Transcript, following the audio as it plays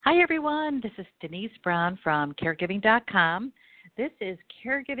Hi, everyone. This is Denise Brown from caregiving.com. This is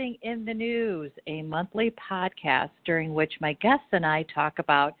Caregiving in the News, a monthly podcast during which my guests and I talk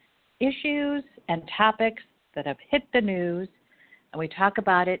about issues and topics that have hit the news, and we talk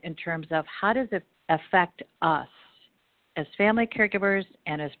about it in terms of how does it affect us as family caregivers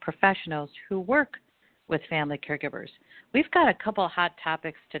and as professionals who work with family caregivers. We've got a couple hot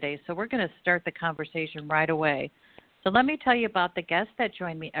topics today, so we're going to start the conversation right away. So let me tell you about the guests that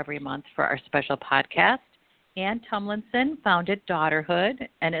join me every month for our special podcast. Ann Tumlinson founded Daughterhood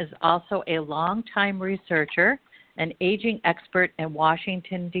and is also a longtime researcher and aging expert in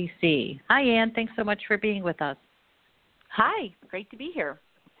Washington, D.C. Hi, Ann. Thanks so much for being with us. Hi. Great to be here.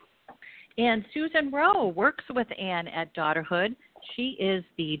 And Susan Rowe works with Ann at Daughterhood. She is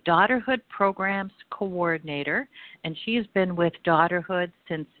the Daughterhood Programs Coordinator, and she's been with Daughterhood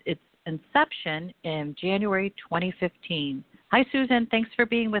since its inception in January 2015. Hi, Susan. Thanks for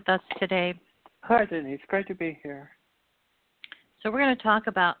being with us today. Hi, Denise. Great to be here. So we're going to talk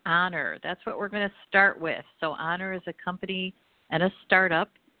about Honor. That's what we're going to start with. So Honor is a company and a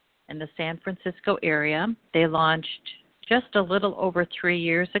startup in the San Francisco area. They launched just a little over 3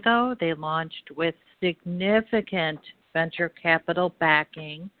 years ago. They launched with significant venture capital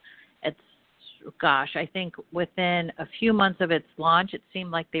backing. I think within a few months of its launch, it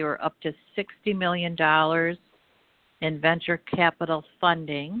seemed like they were up to $60 million in venture capital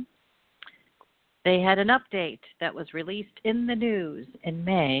funding. They had an update that was released in the news in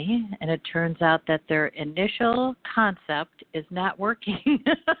May, and it turns out that their initial concept is not working.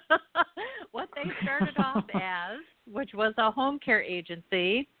 What they started off as, which was a home care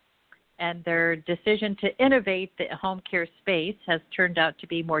agency, and their decision to innovate the home care space has turned out to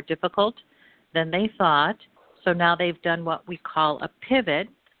be more difficult than they thought. So now they've done what we call a pivot.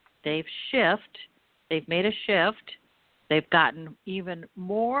 They've made a shift. They've gotten even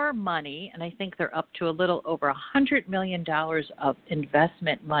more money, and I think they're up to a little over $100 million of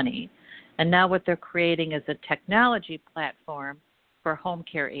investment money. And now what they're creating is a technology platform for home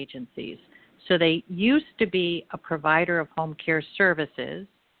care agencies. So they used to be a provider of home care services,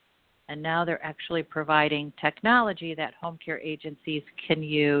 and now they're actually providing technology that home care agencies can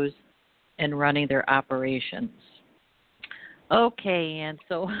use in running their operations. Okay, and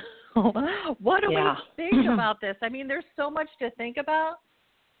so what do we think about this? I mean, there's so much to think about.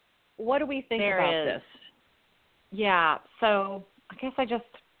 What do we think about this? Yeah, so I guess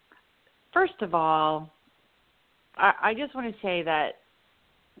first of all, I just want to say that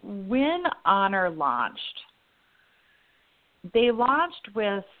when Honor launched, they launched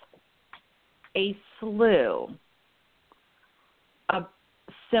with a slew of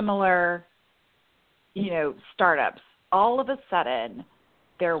similar, startups. All of a sudden,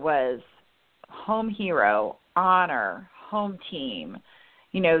 there was Home Hero, Honor, Home Team.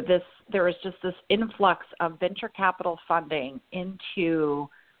 There was just this influx of venture capital funding into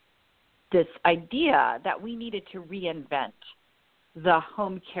this idea that we needed to reinvent the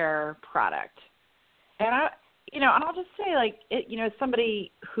home care product. And I'll just say,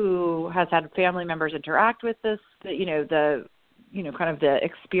 somebody who has had family members interact with this, kind of the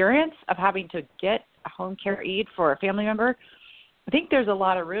experience of having to get a home care aid for a family member, I think there was a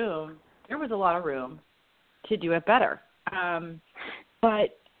lot of room to do it better.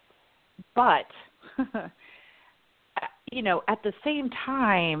 But at the same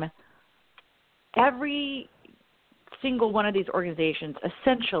time, every single one of these organizations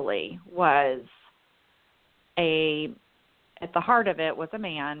essentially was at the heart of it was a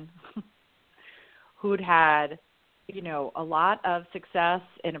man who'd had a lot of success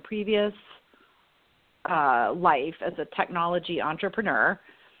in a previous life as a technology entrepreneur,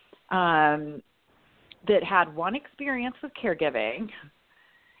 that had one experience with caregiving,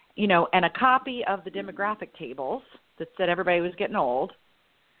 and a copy of the demographic tables that said everybody was getting old,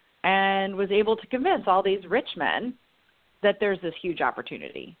 and was able to convince all these rich men that there's this huge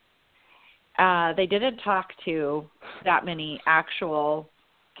opportunity. They didn't talk to that many actual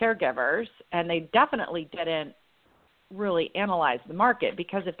caregivers, and they definitely didn't really analyze the market,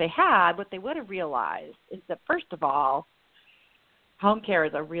 because if they had, what they would have realized is that, first of all, home care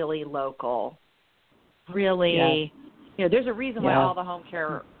is a really local, there's a reason why all the home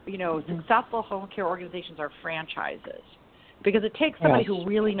care, successful home care organizations are franchises, because it takes somebody who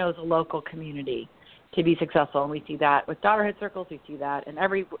really knows a local community to be successful. And we see that with Daughterhood Circles. We see that in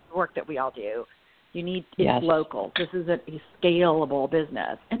every work that we all do. It's local. This is a scalable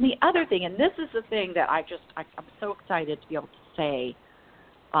business. And the other thing, and this is the thing that I'm so excited to be able to say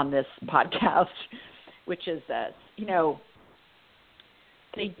on this podcast, which is this,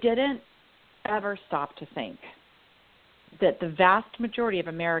 they didn't ever stop to think that the vast majority of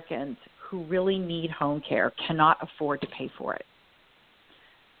Americans who really need home care cannot afford to pay for it.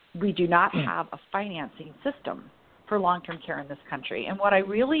 We do not have a financing system for long-term care in this country. And what I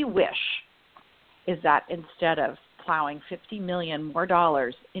really wish is that instead of plowing $50 million more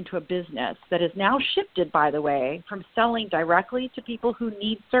dollars into a business that is now shifted, by the way, from selling directly to people who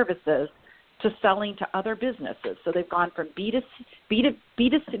need services to selling to other businesses. So they've gone from B2C,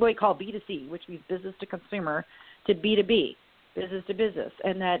 what we call B2C, which means business to consumer, to B2B, business to business.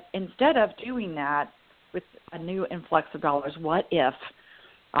 And that instead of doing that with a new influx of dollars, what if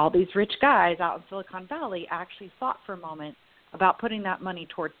all these rich guys out in Silicon Valley actually thought for a moment about putting that money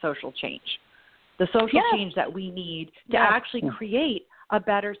towards social change, the social change that we need to actually create a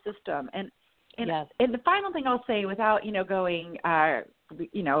better system. And the final thing I'll say, without going,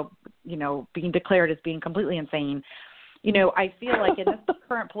 being declared as being completely insane, I feel like in this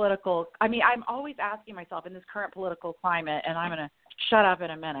current political, I'm always asking myself in this current political climate, and I'm going to shut up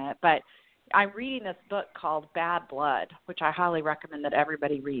in a minute, but I'm reading this book called Bad Blood, which I highly recommend that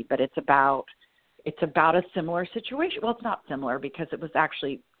everybody read, but it's about a similar situation. Well, it's not similar because it was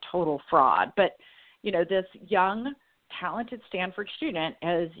actually total fraud, but this young, talented Stanford student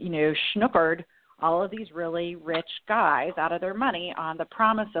has, snookered all of these really rich guys out of their money on the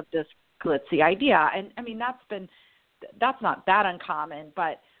promise of this glitzy idea. And that's not that uncommon,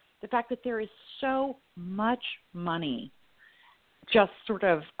 but the fact that there is so much money just sort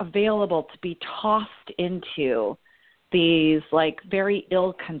of available to be tossed into these very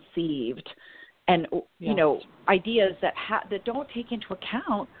ill-conceived and ideas that don't take into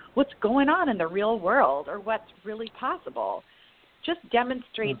account what's going on in the real world or what's really possible, just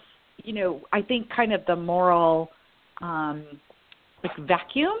demonstrates I think kind of the moral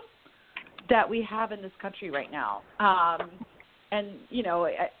vacuum that we have in this country right now. I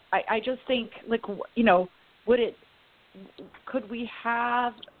just think could we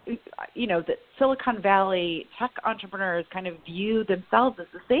have that Silicon Valley tech entrepreneurs kind of view themselves as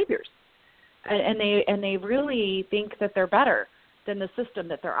the saviors, and they really think that they're better than the system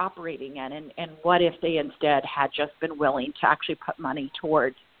that they're operating in, and what if they instead had just been willing to actually put money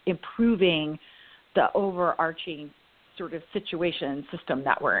towards improving the overarching sort of situation system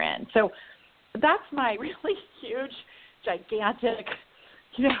that we're in. So that's my really huge, gigantic,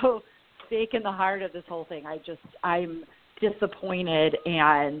 stake in the heart of this whole thing. I'm disappointed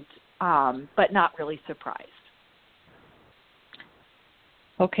and but not really surprised.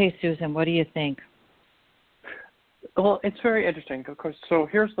 Okay, Susan, what do you think? Well, it's very interesting, of course. So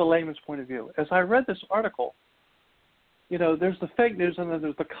here's the layman's point of view. As I read this article, there's the fake news and then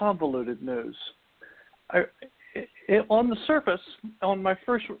there's the convoluted news. On the surface, on my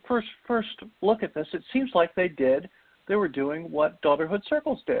first look at this, it seems like they were doing what Daughterhood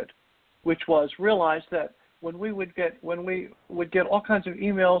Circles did, which was realize that when we would get all kinds of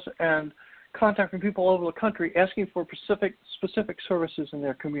emails and contact from people all over the country asking for specific services in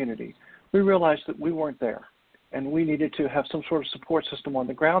their community, we realized that we weren't there. And we needed to have some sort of support system on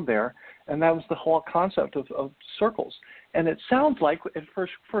the ground there, and that was the whole concept of circles. And it sounds like, at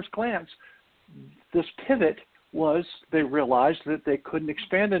first glance, this pivot was they realized that they couldn't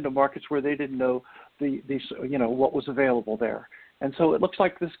expand into markets where they didn't know what was available there. And so it looks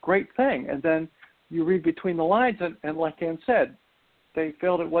like this great thing. And then you read between the lines, and like Ann said, they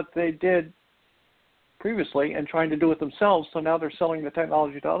failed at what they did previously and trying to do it themselves, so now they're selling the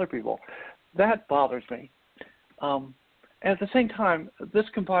technology to other people. That bothers me. At the same time, this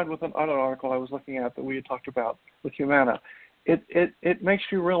combined with another article I was looking at that we had talked about with Humana, it makes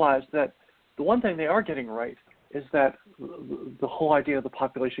you realize that the one thing they are getting right is that the whole idea of the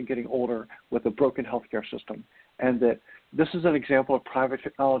population getting older with a broken healthcare system, and that this is an example of private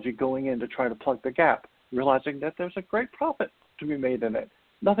technology going in to try to plug the gap, realizing that there's a great profit to be made in it.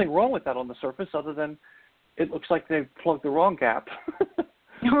 Nothing wrong with that on the surface other than it looks like they've plugged the wrong gap.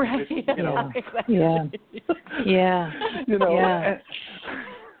 Right. Exactly. Yeah.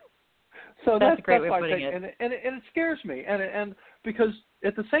 So that's a great way of putting it. And it scares me. And because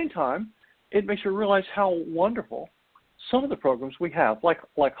at the same time, it makes you realize how wonderful some of the programs we have, like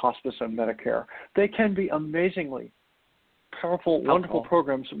hospice and Medicare, they can be amazingly powerful, wonderful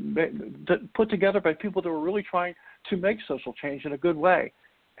programs put together by people that are really trying to make social change in a good way,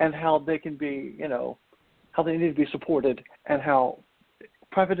 and how they can be, how they need to be supported, and how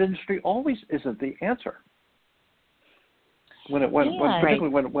private industry always isn't the answer. Particularly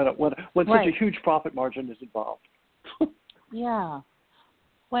when such a huge profit margin is involved. Yeah.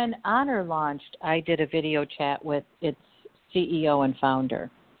 When Honor launched, I did a video chat with its CEO and founder.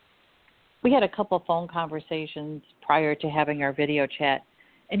 We had a couple phone conversations prior to having our video chat,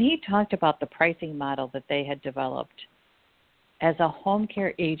 and he talked about the pricing model that they had developed. as a home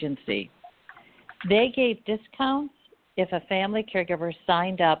care agency. They gave discounts if a family caregiver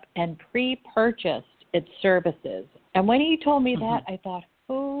signed up and pre-purchased its services. And when he told me that, I thought,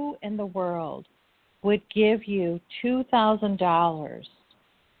 who in the world would give you $2,000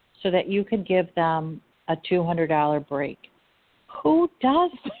 so that you could give them a $200 break? Who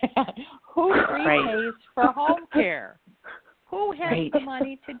does that? Who prepays for home care? Who has the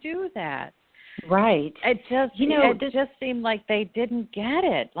money to do that? Right. It just, it just seemed like they didn't get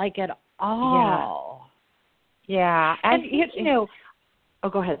it, like at all. Yeah. And oh,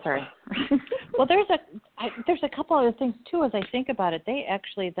 go ahead. Sorry. Well, there's a couple other things too. As I think about it, they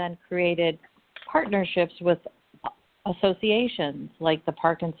actually then created partnerships with associations like the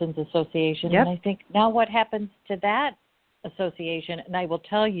Parkinson's Association. Yep. And I think now what happens to that association? And I will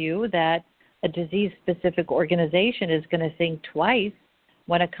tell you that a disease-specific organization is going to think twice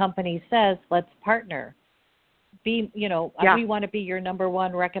when a company says, "Let's partner." We want to be your number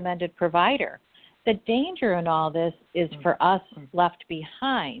one recommended provider. The danger in all this is for us left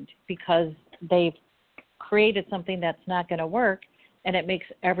behind because they've created something that's not going to work, and it makes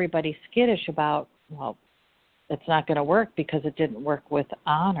everybody skittish about, well, it's not going to work because it didn't work with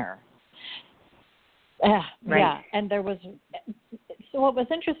Honor. Yeah, and there was – so what was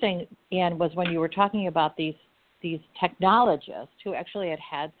interesting, Anne, was when you were talking about these technologists who actually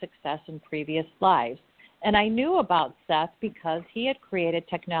had success in previous lives. And I knew about Seth because he had created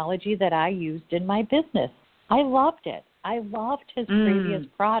technology that I used in my business. I loved it. I loved his previous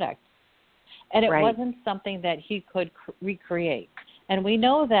product. And it wasn't something that he could recreate. And we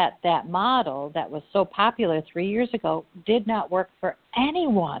know that that model that was so popular 3 years ago did not work for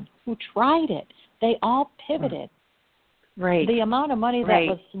anyone who tried it. They all pivoted. Right. The amount of money that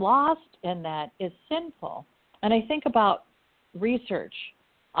was lost in that is sinful. And I think about research.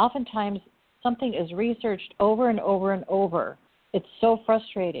 Oftentimes, something is researched over and over and over. It's so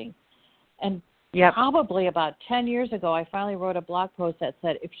frustrating. And probably about 10 years ago, I finally wrote a blog post that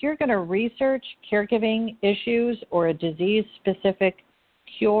said, if you're going to research caregiving issues or a disease-specific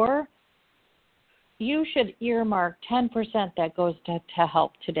cure, you should earmark 10% that goes to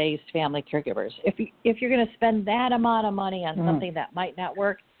help today's family caregivers. If you're going to spend that amount of money on something that might not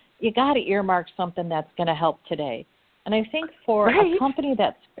work, you got to earmark something that's going to help today. And I think for a company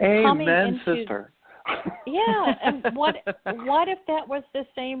that's coming into sister. and what if that was the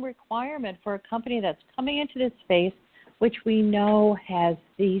same requirement for a company that's coming into this space, which we know has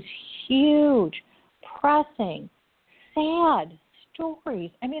these huge, pressing, sad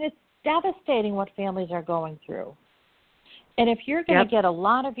stories? I mean, it's devastating what families are going through. And if you're going to get a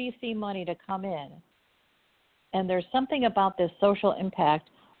lot of VC money to come in, and there's something about this social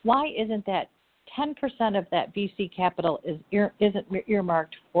impact, why isn't that 10% of that VC capital isn't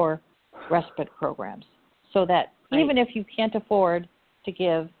earmarked for respite programs, so that even if you can't afford to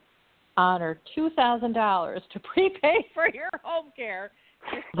give Honor $2,000 to prepay for your home care,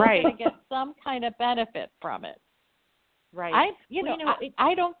 you're still going to get some kind of benefit from it. Right.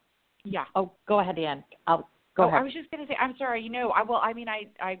 I don't. Yeah. Oh, go ahead, Ann. Go ahead. I was just going to say, I'm sorry.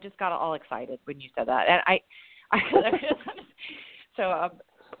 I just got all excited when you said that, and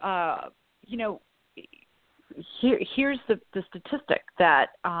here's the statistic that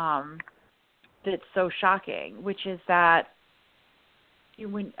that's so shocking, which is that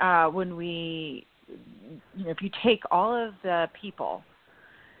when we, if you take all of the people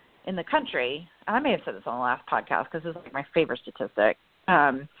in the country, and I may have said this on the last podcast because this is like my favorite statistic,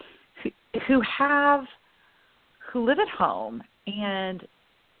 who live at home and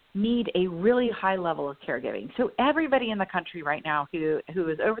need a really high level of caregiving. So everybody in the country right now who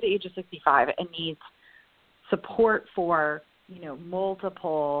is over the age of 65 and needs support for,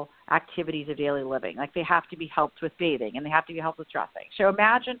 multiple activities of daily living. Like they have to be helped with bathing and they have to be helped with dressing. So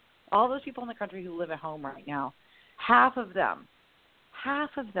imagine all those people in the country who live at home right now, half of them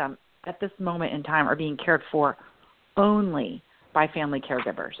at this moment in time are being cared for only by family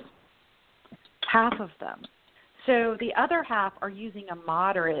caregivers. Half of them. So the other half are using a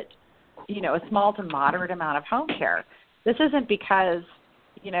moderate, a small to moderate amount of home care. This isn't because,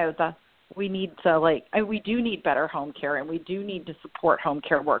 we do need better home care and we do need to support home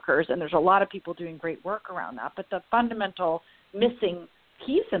care workers. And there's a lot of people doing great work around that. But the fundamental missing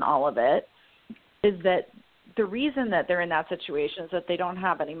piece in all of it is that the reason that they're in that situation is that they don't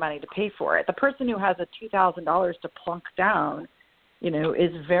have any money to pay for it. The person who has a $2,000 to plunk down,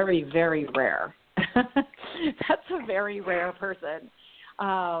 is very, very rare. That's a very rare person.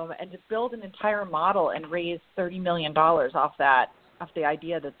 And to build an entire model and raise $30 million off the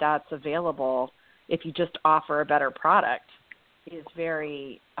idea that that's available if you just offer a better product is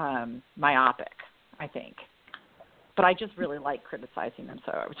very myopic, I think. but I just really like criticizing them.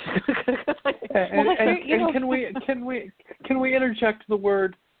 So I was and can we interject the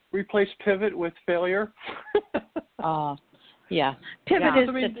word replace pivot with failure? Yeah. Pivot is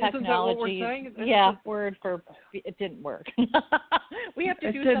the technology. Isn't that what we're saying? Word for it didn't work. We have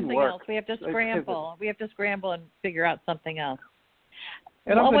to do something else. We have to scramble. We have to scramble and figure out something else.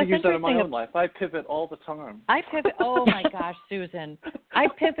 And I'm going to use that in my own life. I pivot all the time. I pivot. Oh, my gosh, Susan. I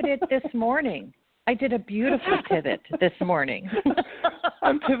pivoted this morning. I did a beautiful pivot this morning.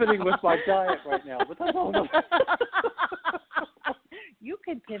 I'm pivoting with my diet right now, but that's all. You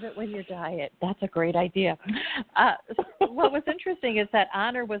could pivot with your diet. That's a great idea. What was interesting is that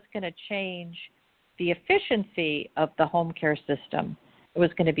Honor was going to change the efficiency of the home care system. It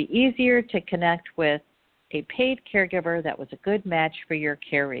was going to be easier to connect with a paid caregiver that was a good match for your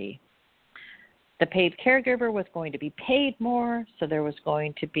caree. The paid caregiver was going to be paid more, so there was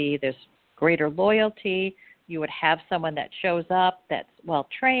going to be this greater loyalty. You would have someone that shows up that's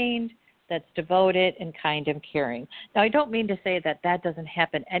well-trained, that's devoted and kind and caring. Now, I don't mean to say that that doesn't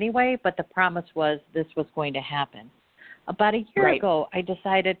happen anyway, but the promise was this was going to happen. About a year ago, I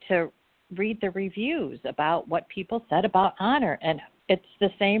decided to read the reviews about what people said about Honor, and it's the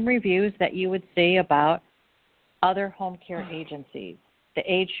same reviews that you would see about other home care agencies. The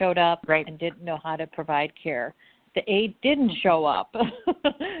aide showed up and didn't know how to provide care. The aide didn't show up,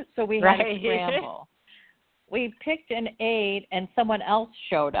 so we had to scramble. We picked an aide, and someone else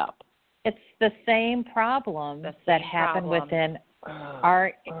showed up. It's the same problems that happen within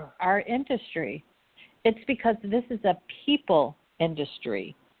our industry. It's because this is a people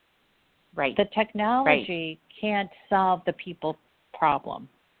industry. Right. The technology can't solve the people problem.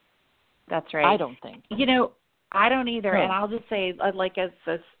 That's right. I don't think. I don't either. And I'll just say, like, as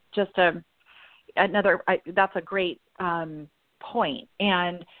just another, that's a great point.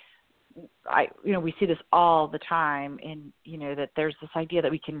 And we see this all the time in, that there's this idea that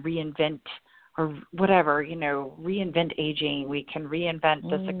we can reinvent or whatever, reinvent aging. We can reinvent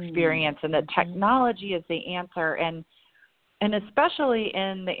this experience, and that technology is the answer. And especially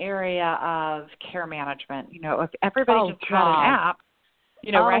in the area of care management, if everybody just had an app,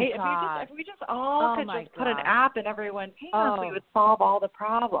 right? God. If we just all could just put an app in everyone's hands, we would solve all the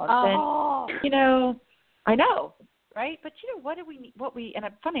problems. And, I know. Right, but what do we need? And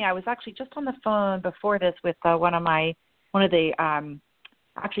it's funny. I was actually just on the phone before this with one of the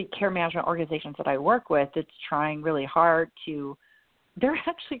actually care management organizations that I work with. It's trying really hard to. They're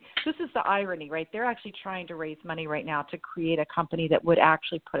actually. This is the irony, right? They're actually trying to raise money right now to create a company that would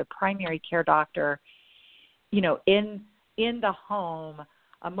actually put a primary care doctor, in the home,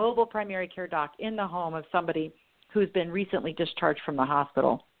 a mobile primary care doc in the home of somebody who's been recently discharged from the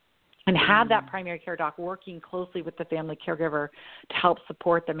hospital. And have that primary care doc working closely with the family caregiver to help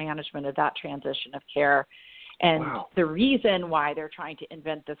support the management of that transition of care. And the reason why they're trying to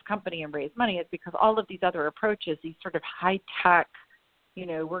invent this company and raise money is because all of these other approaches, these sort of high-tech,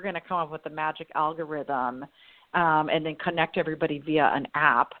 we're going to come up with a magic algorithm and then connect everybody via an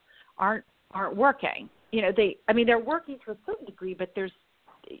app, aren't working. They're working to a certain degree, but this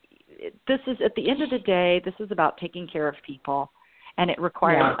is, at the end of the day, this is about taking care of people. And it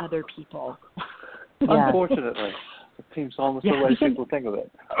requires other people. Unfortunately. It seems almost the way people think of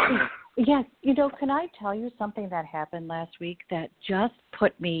it. Yes. Can I tell you something that happened last week that just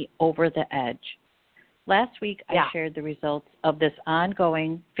put me over the edge? Last week, I shared the results of this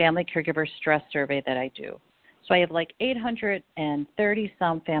ongoing family caregiver stress survey that I do. So I have like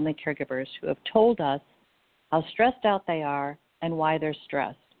 830-some family caregivers who have told us how stressed out they are and why they're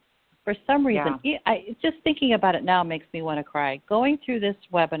stressed. For some reason, just thinking about it now makes me want to cry. Going through this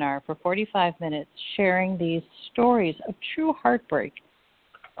webinar for 45 minutes, sharing these stories of true heartbreak.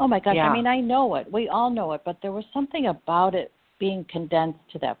 Oh, my gosh. I mean, I know it. We all know it. But there was something about it being condensed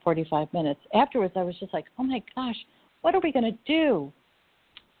to that 45 minutes. Afterwards, I was just like, oh, my gosh, what are we going to do?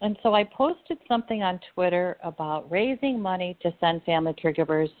 And so I posted something on Twitter about raising money to send family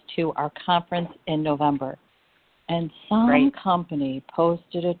caregivers to our conference in November. And some company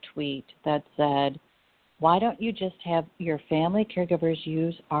posted a tweet that said, why don't you just have your family caregivers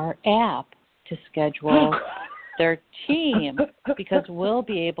use our app to schedule their team, because we'll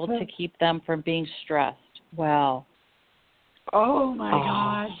be able to keep them from being stressed. Well. Oh, my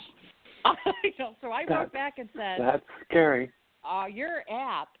gosh. So I wrote back and said, that's scary. Your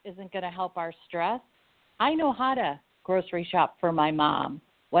app isn't going to help our stress. I know how to grocery shop for my mom.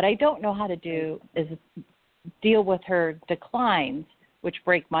 What I don't know how to do is deal with her declines, which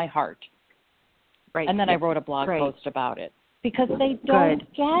break my heart. Right. And then I wrote a blog post about it because they don't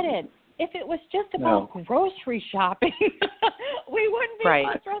get it. If it was just about grocery shopping, we wouldn't be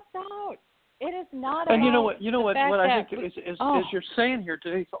so stressed out. It is not. And you know what I think is you're saying here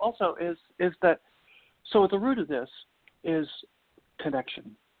today also is that, so at the root of this is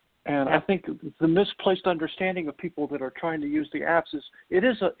connection. And I think the misplaced understanding of people that are trying to use the apps is it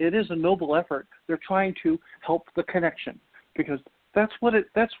is a noble effort. They're trying to help the connection, because and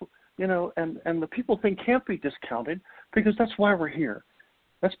the people thing can't be discounted, because that's why we're here.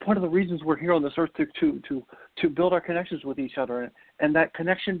 That's part of the reasons we're here on this earth, to build our connections with each other, and that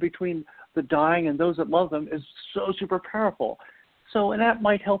connection between the dying and those that love them is so super powerful. So an app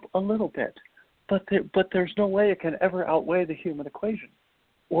might help a little bit, but there's no way it can ever outweigh the human equation.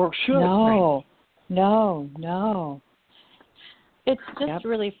 Or should. No. It's just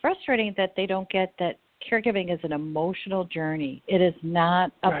really frustrating that they don't get that caregiving is an emotional journey. It is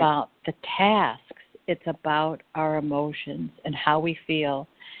not about the tasks. It's about our emotions and how we feel.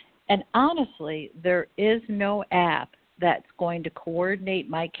 And honestly, there is no app that's going to coordinate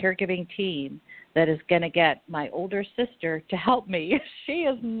my caregiving team that is going to get my older sister to help me. She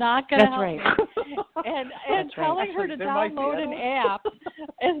is not going to help me. And telling her to download an app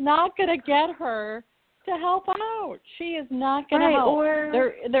is not going to get her to help out. She is not going to help.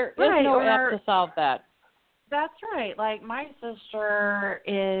 There is no app to solve that. That's right. Like my sister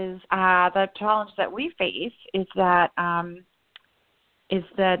is the challenge that we face is that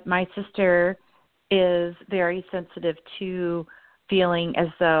my sister is very sensitive to feeling as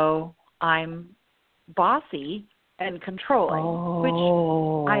though I'm bossy and controlling, which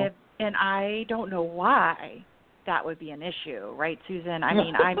I don't know why that would be an issue, right, Susan? I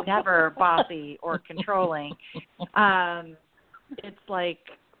mean, I'm never bossy or controlling. It's like,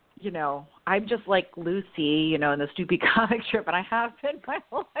 I'm just like Lucy, in the Snoopy comic strip, and I have been my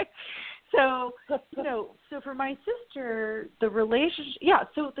whole life. So, so for my sister, the relationship,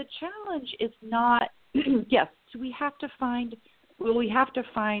 so the challenge is not, yes, we have to find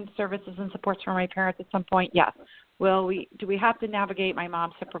services and supports for my parents at some point? Yes. Do we have to navigate my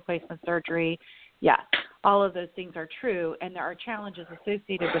mom's hip replacement surgery? Yes. All of those things are true, and there are challenges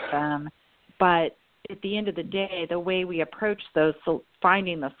associated with them. But at the end of the day, the way we approach those,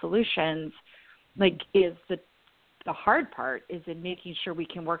 finding the solutions, is the hard part is in making sure we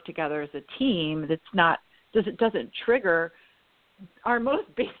can work together as a team. Doesn't trigger our most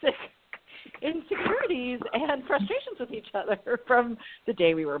basic insecurities and frustrations with each other from the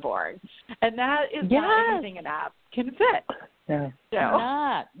day we were born. And that is not anything an app can fit. Yeah.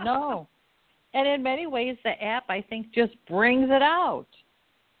 Not. No. And in many ways, the app, I think, just brings it out.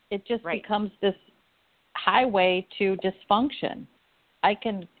 It just becomes this highway to dysfunction. I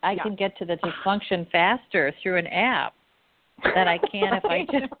can get to the dysfunction faster through an app than I can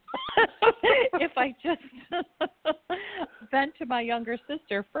if I just vent to my younger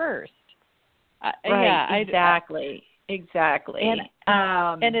sister first. Exactly. And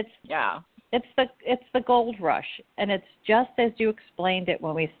it's the gold rush, and it's just as you explained it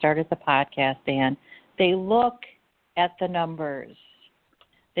when we started the podcast, Dan. They look at the numbers.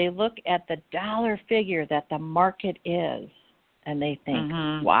 They look at the dollar figure that the market is, and they think,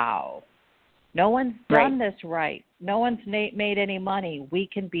 wow, no one's done this right. No one's made any money. We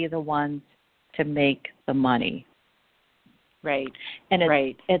can be the ones to make the money. Right. And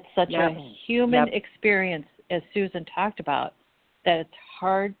it's such a human experience, as Susan talked about, that it's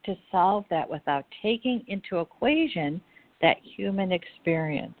hard to solve that without taking into equation that human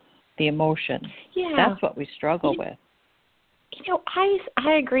experience, the emotion. Yeah. That's what we struggle with.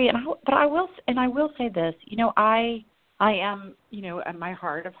 I agree, but I will say this. I am, at my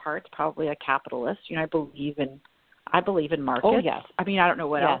heart of hearts, probably a capitalist. I believe in markets. Oh, yes. I mean, I don't know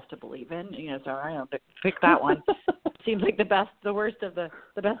what else to believe in. So I don't pick that one. Seems like the worst of the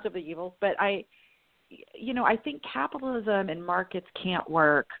best of the evils. But I think capitalism and markets can't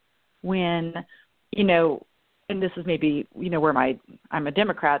work when, and this is maybe, where I'm a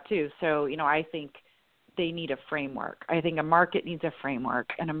Democrat too. So, I think they need a framework. I think a market needs a framework,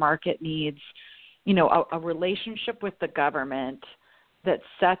 and a market needs, a relationship with the government that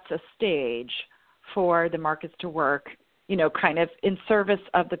sets a stage for the markets to work, kind of in service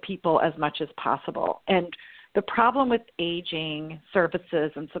of the people as much as possible. And the problem with aging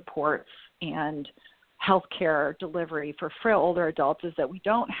services and supports and healthcare delivery for frail older adults is that we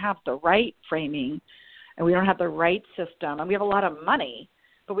don't have the right framing, and we don't have the right system, and we have a lot of money,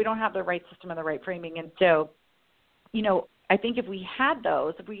 but we don't have the right system and the right framing. And so, I think if we had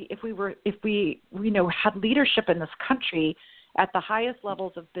those, if we had leadership in this country at the highest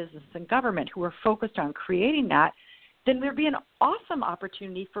levels of business and government who are focused on creating that, then there'd be an awesome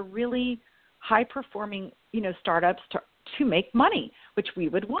opportunity for really high performing, startups to make money, which we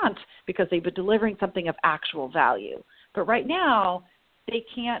would want because they've been delivering something of actual value. But right now, they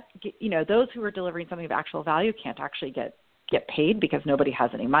can't get, those who are delivering something of actual value can't actually get paid because nobody has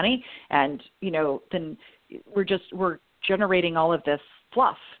any money. And, then we're generating all of this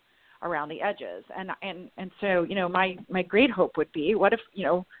fluff around the edges. And so, my great hope would be, what if,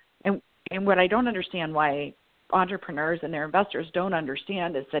 and what I don't understand why entrepreneurs and their investors don't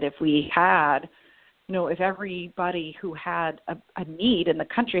understand is that if we had, if everybody who had a need in the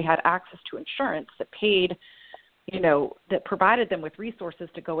country had access to insurance that paid, that provided them with resources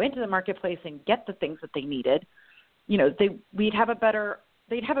to go into the marketplace and get the things that they needed, they'd have a better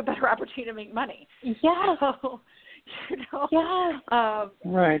opportunity to make money. Yeah. So, Yeah.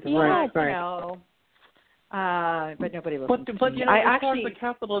 Right. But nobody listens to me. As far as the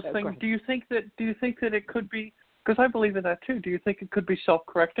capitalist thing, do you think that it could be? Because I believe in that too. Do you think it could be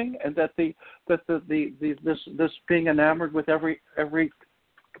self-correcting, and that this being enamored with every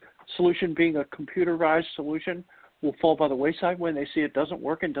solution being a computerized solution will fall by the wayside when they see it doesn't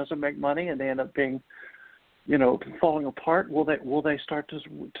work and doesn't make money, and they end up being, falling apart? Will they start to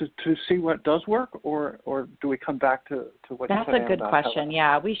see what does work, or do we come back to what? That's a good question.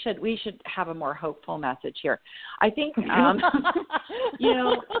 Yeah, we should have a more hopeful message here. I think, well,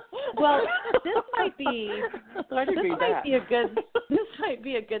 this might be a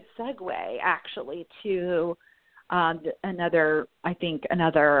good segue actually to another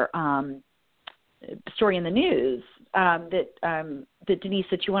story in the news that Denise,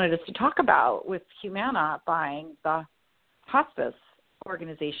 that you wanted us to talk about, with Humana buying the hospice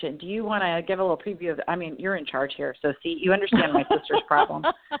organization. Do you want to give a little preview of that? I mean, you're in charge here, so see, you understand my sister's problem.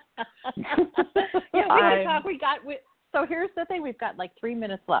 Yeah, we can talk. So here's the thing: we've got like 3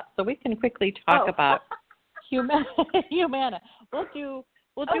 minutes left, so we can quickly talk about Humana. We'll do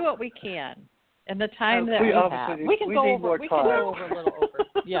what we can. And the time that we have, we can go over a little over.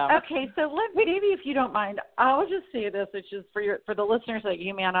 Yeah. Okay, so maybe if you don't mind, I'll just say this, which is for the listeners, that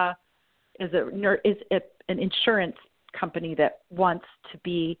Humana is an insurance company that wants to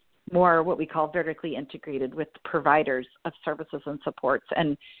be more what we call vertically integrated with providers of services and supports.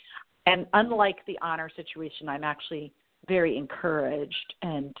 And unlike the Honor situation, I'm actually very encouraged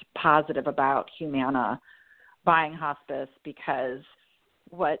and positive about Humana buying hospice, because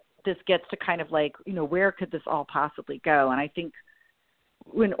what this gets to kind of like, where could this all possibly go? And I think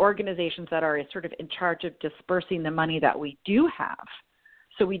when organizations that are sort of in charge of dispersing the money that we do have,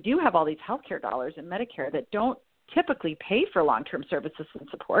 so we do have all these healthcare dollars in Medicare that don't typically pay for long-term services and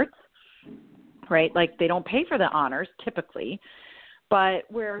supports, right? Like they don't pay for the honors typically, but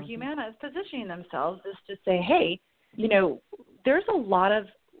where Humana is positioning themselves is to say, hey, there's a lot of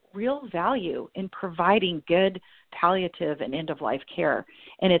real value in providing good palliative and end-of-life care,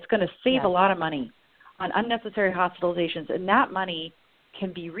 and it's going to save a lot of money on unnecessary hospitalizations, and that money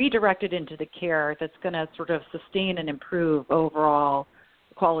can be redirected into the care that's going to sort of sustain and improve overall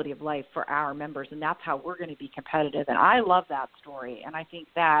quality of life for our members, and that's how we're going to be competitive. And I love that story, and I think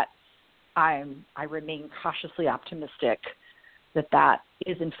that I remain cautiously optimistic that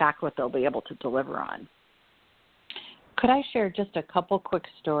is in fact what they'll be able to deliver on. Could I share just a couple quick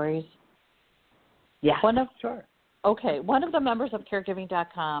stories? Yeah. Sure. Okay. One of the members of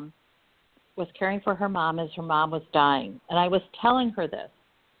caregiving.com was caring for her mom as her mom was dying. And I was telling her this.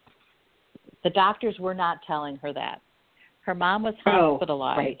 The doctors were not telling her that. Her mom was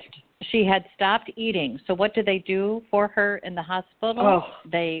hospitalized. Right. She had stopped eating. So what did they do for her in the hospital?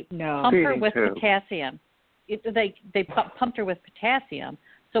 They pumped her with potassium. They pumped her with potassium.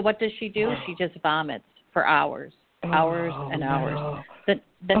 So what does she do? She just vomits for hours and hours. No.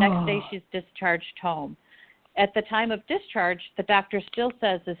 The next day she's discharged home. At the time of discharge, the doctor still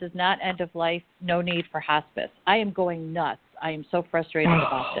says this is not end of life, no need for hospice. I am going nuts. I am so frustrated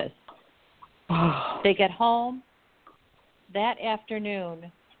about this. They get home. That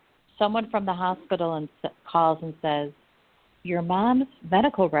afternoon, someone from the hospital calls and says, your mom's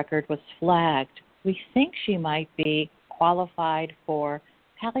medical record was flagged. We think she might be qualified for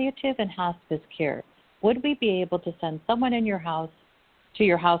palliative and hospice care. Would we be able to send someone to your house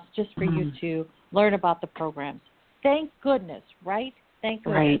just for you to learn about the programs? Thank goodness, right? Thank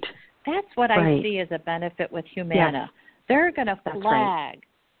goodness. Right. That's what I see as a benefit with Humana. Yes. They're going to flag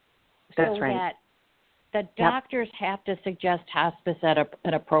That's so right. that the doctors have to suggest hospice at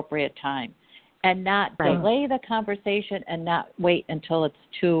an appropriate time and not delay the conversation and not wait until it's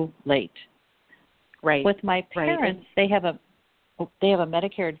too late. Right. With my parents, they have a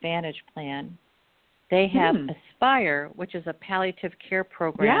Medicare Advantage plan. They have Aspire, which is a palliative care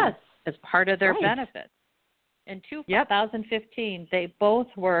program as part of their benefits. In 2015, they both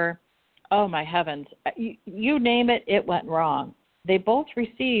were, oh my heavens, you name it, it went wrong. They both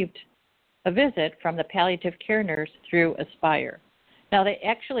received a visit from the palliative care nurse through Aspire. Now, they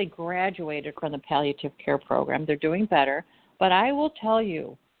actually graduated from the palliative care program. They're doing better. But I will tell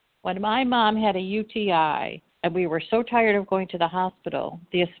you, when my mom had a UTI and we were so tired of going to the hospital,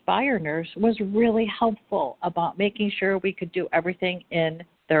 the Aspire nurse was really helpful about making sure we could do everything in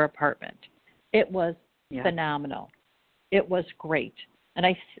their apartment. It was phenomenal. It was great. And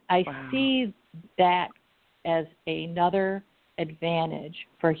I see that as another advantage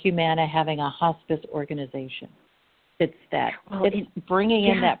for Humana having a hospice organization. It's that. It's bringing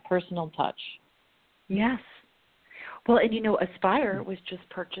in that personal touch. Yes. Well, and Aspire was just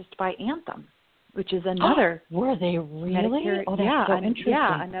purchased by Anthem, which is another. Were they really? Medicare, that's so interesting.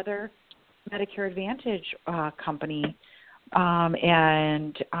 Yeah, another Medicare Advantage company. I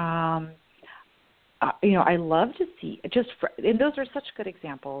love to see and those are such good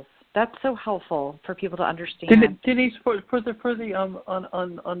examples. That's so helpful for people to understand. Denise, for the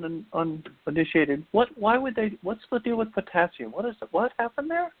uninitiated, what's the deal with potassium? What happened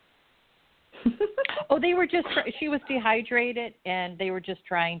there? She was dehydrated, and they were just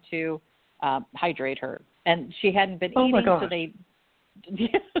trying to hydrate her, and she hadn't been eating, my gosh. so they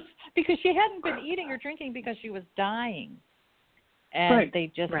because she hadn't been eating or drinking because she was dying, and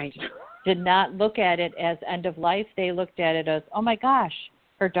they just did not look at it as end of life. They looked at it as, oh my gosh,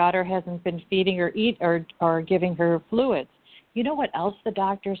 her daughter hasn't been feeding her or giving her fluids. You know what else the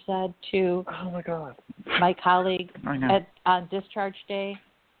doctor said to my colleague on discharge day?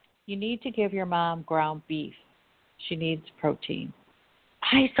 You need to give your mom ground beef. She needs protein.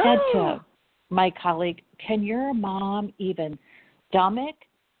 I said to my colleague, can your mom even stomach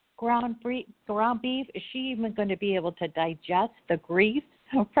ground beef? Is she even going to be able to digest the grease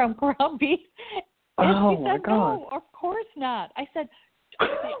from ground beef? And she said, no, of course not. I said,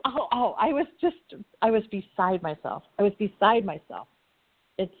 I was beside myself.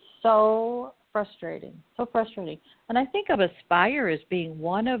 It's so frustrating. And I think of Aspire as being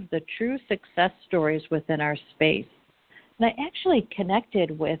one of the true success stories within our space. And I actually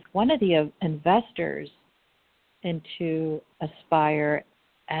connected with one of the investors into Aspire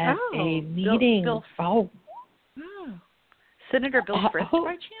at a meeting. Senator Bill Frist,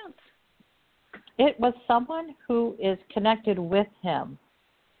 by chance? It was someone who is connected with him.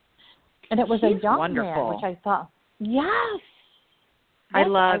 And it was a young man, which I thought, yes. I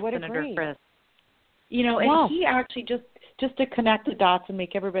love Senator Frist. And he actually, just to connect the dots and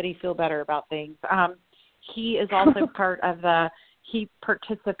make everybody feel better about things, he is also he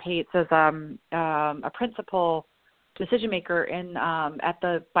participates as a principal decision maker at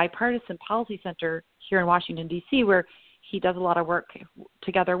the Bipartisan Policy Center here in Washington, D.C., where he does a lot of work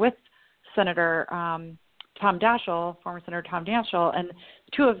together with Senator Tom Daschle, former Senator Tom Daschle, and the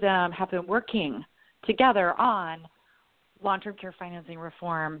two of them have been working together on long-term care financing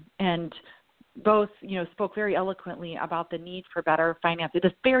reform, and both, spoke very eloquently about the need for better financing.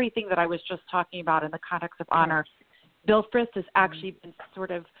 This very thing that I was just talking about in the context of honor, Bill Frist has actually been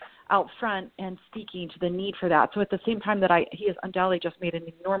sort of out front and speaking to the need for that. So at the same time that he has undoubtedly just made an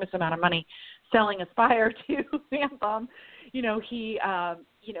enormous amount of money selling Aspire to Anthem,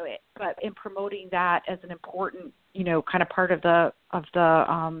 but in promoting that as an important, kind of part of the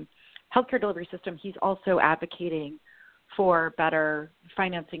healthcare delivery system, he's also advocating for better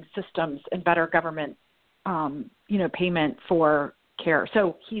financing systems and better government, payment for care.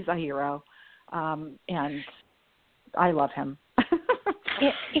 So he's a hero, and I love him.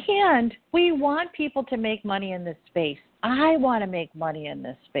 And we want people to make money in this space. I want to make money in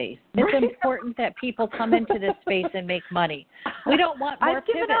this space. It's important that people come into this space and make money. We don't want more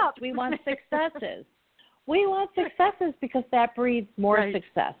pivots. We want successes. We want successes because that breeds more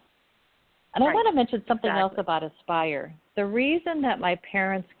success. And I want to mention something else about Aspire. The reason that my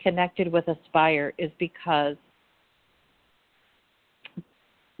parents connected with Aspire is because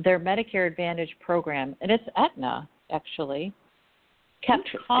their Medicare Advantage program, and it's Aetna actually, kept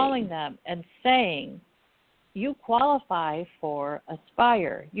calling them and saying, you qualify for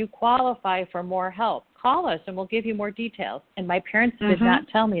Aspire. You qualify for more help. Call us and we'll give you more details. And my parents did not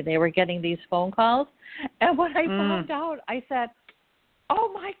tell me they were getting these phone calls. And when I found out, I said,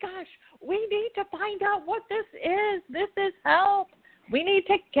 oh my gosh, we need to find out what this is. This is help. We need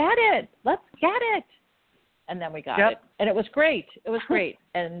to get it. Let's get it. And then we got it. And it was great.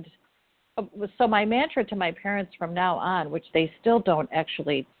 And so my mantra to my parents from now on, which they still don't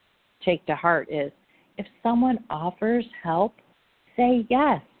actually take to heart, is if someone offers help, say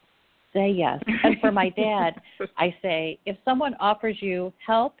yes. Say yes. And for my dad, I say, if someone offers you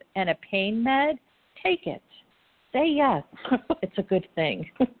help and a pain med, take it. Say yes. It's a good thing.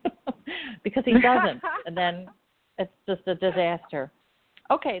 Because he doesn't. And then it's just a disaster.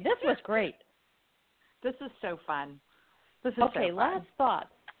 Okay, this was great. This is so fun. This is Okay, so fun. last thoughts.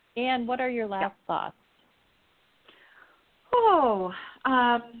 Anne, what are your last thoughts? Oh,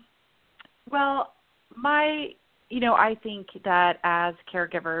 well, I think that as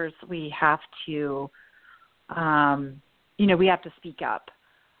caregivers, we have to, we have to speak up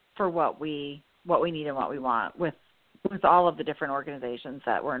for what we need and what we want with all of the different organizations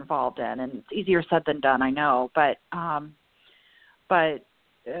that we're involved in. And it's easier said than done, I know, but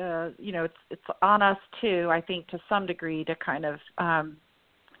it's on us too, I think, to some degree, to kind of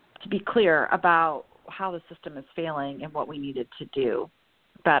to be clear about how the system is failing and what we needed to do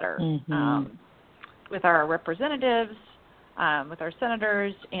better with our representatives, with our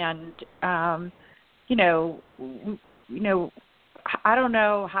senators, and I don't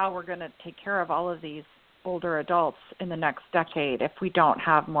know how we're going to take care of all of these older adults in the next decade if we don't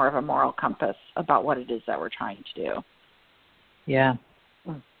have more of a moral compass about what it is that we're trying to do. Yeah,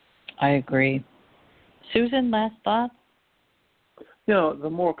 I agree. Susan, last thoughts? The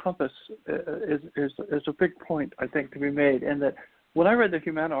moral compass is a big point, I think, to be made. And that when I read the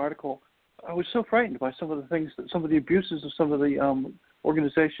Humana article, I was so frightened by some of the things, some of the abuses of some of the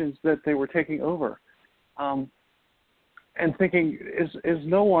organizations that they were taking over, and thinking, is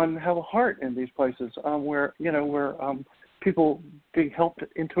no one have a heart in these places where people being helped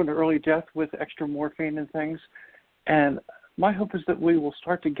into an early death with extra morphine and things. And my hope is that we will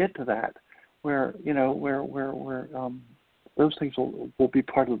start to get to that, where those things will be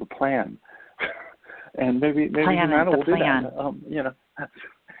part of the plan, and maybe Humana will do that.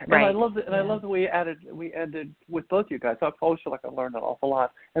 Right. And I love that we ended with both you guys. I always feel like I learned an awful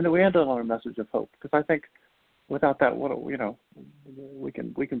lot, and that we ended on a message of hope, because I think without that, we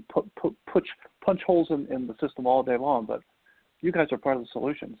can punch holes in the system all day long, but you guys are part of the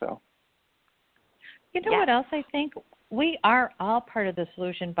solution. So, what else I think? We are all part of the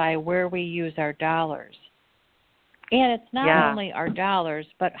solution by where we use our dollars. And it's not only our dollars,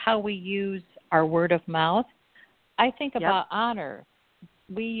 but how we use our word of mouth. I think about Honor.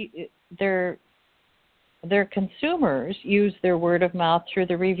 Their consumers use their word of mouth through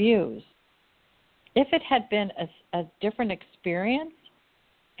the reviews. If it had been a different experience,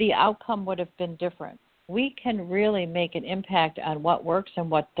 the outcome would have been different. We can really make an impact on what works and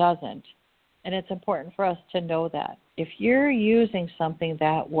what doesn't. And it's important for us to know that. If you're using something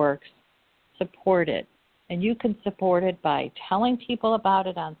that works, support it. And you can support it by telling people about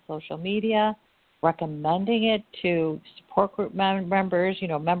it on social media, recommending it to support group members,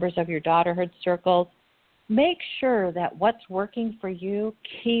 members of your daughterhood circles. Make sure that what's working for you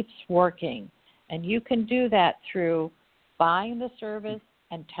keeps working. And you can do that through buying the service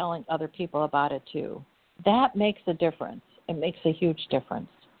and telling other people about it too. That makes a difference. It makes a huge difference.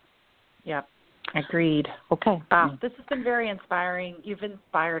 Yep. Agreed. Okay. Wow. This has been very inspiring. You've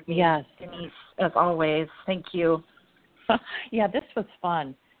inspired me, yes. Denise, as always. Thank you. Yeah, this was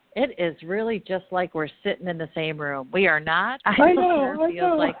fun. It is really just like we're sitting in the same room. We are not. I know. It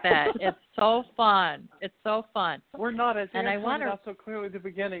feels like that. It's so fun. It's so fun. We're not, as Anne pointed out so clearly at the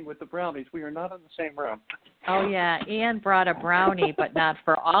beginning with the brownies, we are not in the same room. Oh, yeah. Anne brought a brownie, but not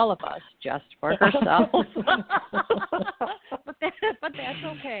for all of us, just for herself. but that's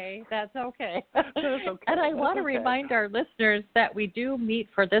okay. That's okay. And I want to remind our listeners that we do meet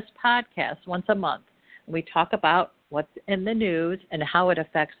for this podcast once a month. We talk about what's in the news and how it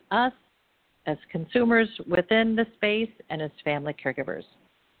affects us as consumers within the space and as family caregivers.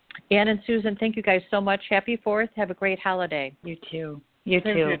 Anne and Susan, thank you guys so much. Happy 4th. Have a great holiday. You too. You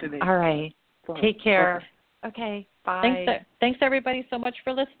Same too. here, Denise. All right. Take care. Okay. Bye. Thanks, everybody, so much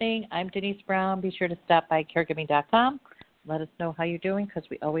for listening. I'm Denise Brown. Be sure to stop by caregiving.com. Let us know how you're doing, because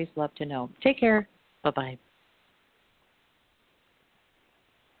we always love to know. Take care. Bye-bye.